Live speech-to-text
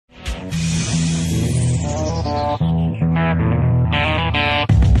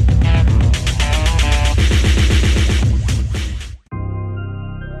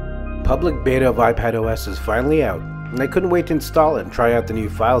public beta of iPadOS is finally out, and I couldn't wait to install it and try out the new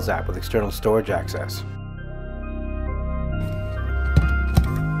Files app with external storage access.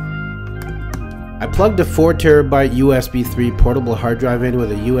 I plugged a 4TB USB 3 portable hard drive in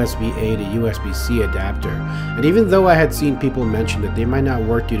with a USB-A to USB-C adapter, and even though I had seen people mention that they might not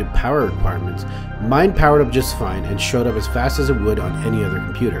work due to power requirements, mine powered up just fine and showed up as fast as it would on any other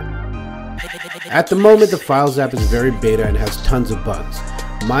computer. At the moment, the Files app is very beta and has tons of bugs.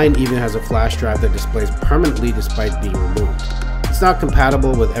 Mine even has a flash drive that displays permanently despite being removed. It's not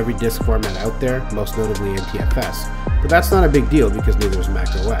compatible with every disk format out there, most notably NTFS, but that's not a big deal because neither is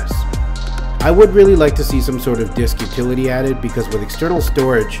macOS. I would really like to see some sort of disk utility added because with external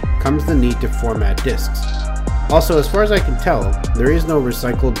storage comes the need to format disks. Also, as far as I can tell, there is no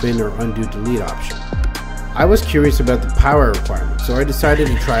recycle bin or undo delete option. I was curious about the power requirements, so I decided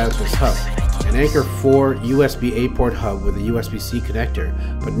to try out this hub. An Anchor 4 USB-A port hub with a USB-C connector,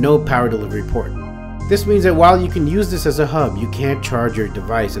 but no power delivery port. This means that while you can use this as a hub, you can't charge your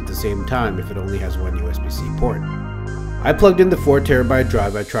device at the same time if it only has one USB-C port. I plugged in the 4TB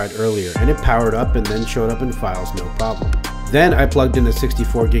drive I tried earlier, and it powered up and then showed up in Files no problem. Then I plugged in a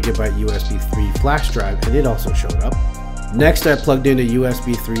 64GB USB 3 flash drive and it also showed up. Next I plugged in a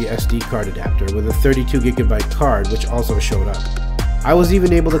USB 3 SD card adapter with a 32GB card which also showed up. I was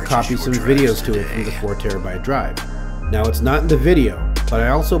even able to copy some videos to it from the 4TB drive. Now it's not in the video, but I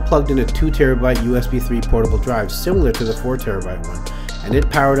also plugged in a 2TB USB 3 portable drive similar to the 4TB one, and it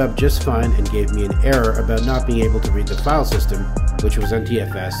powered up just fine and gave me an error about not being able to read the file system, which was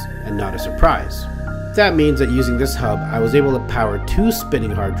NTFS and not a surprise. That means that using this hub, I was able to power 2 spinning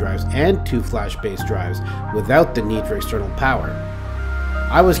hard drives and 2 flash-based drives without the need for external power.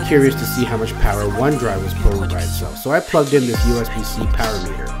 I was curious to see how much power one drive was pulling by itself, so I plugged in this USB-C power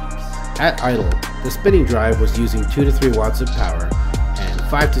meter. At idle, the spinning drive was using 2 to 3 watts of power and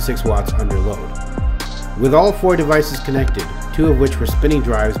 5 to 6 watts under load. With all 4 devices connected, 2 of which were spinning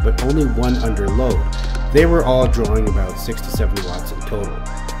drives but only one under load, they were all drawing about 6 to 7 watts in total.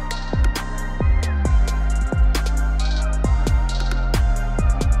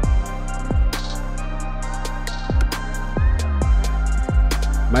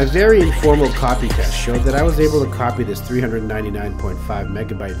 My very informal copy test showed that I was able to copy this 399.5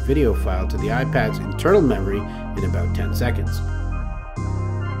 megabyte video file to the iPad's internal memory in about 10 seconds.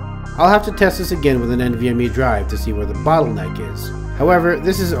 I'll have to test this again with an NVMe drive to see where the bottleneck is. However,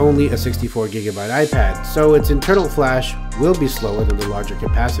 this is only a 64GB iPad, so its internal flash will be slower than the larger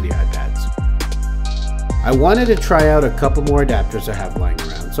capacity iPads. I wanted to try out a couple more adapters I have lying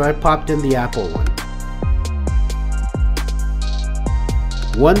around, so I popped in the Apple one.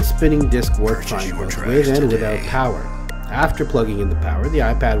 One spinning disk worked fine both with and without power. After plugging in the power, the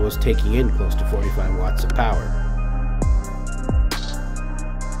iPad was taking in close to 45 watts of power.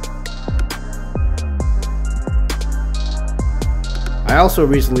 I also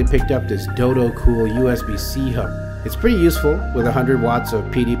recently picked up this Dodo Cool USB-C hub. It's pretty useful with 100 watts of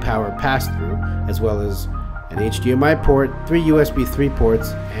PD power pass-through, as well as an HDMI port, 3 USB 3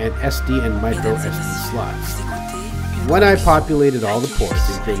 ports, and SD and micro SD slots. When I populated all the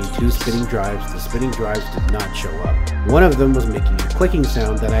ports, including 2 spinning drives, the spinning drives did not show up. One of them was making a clicking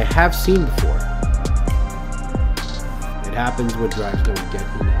sound that I have seen before. It happens when drives don't get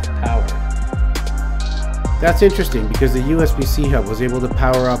enough power. That's interesting because the USB-C hub was able to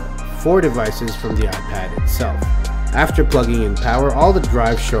power up 4 devices from the iPad itself. After plugging in power, all the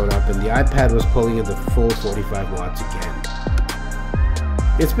drives showed up and the iPad was pulling in the full 45 watts again.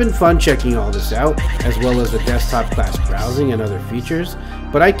 It's been fun checking all this out, as well as the desktop class browsing and other features,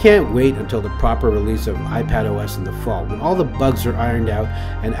 but I can't wait until the proper release of iPadOS in the fall, when all the bugs are ironed out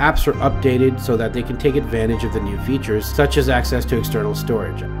and apps are updated so that they can take advantage of the new features, such as access to external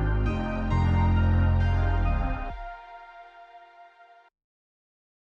storage.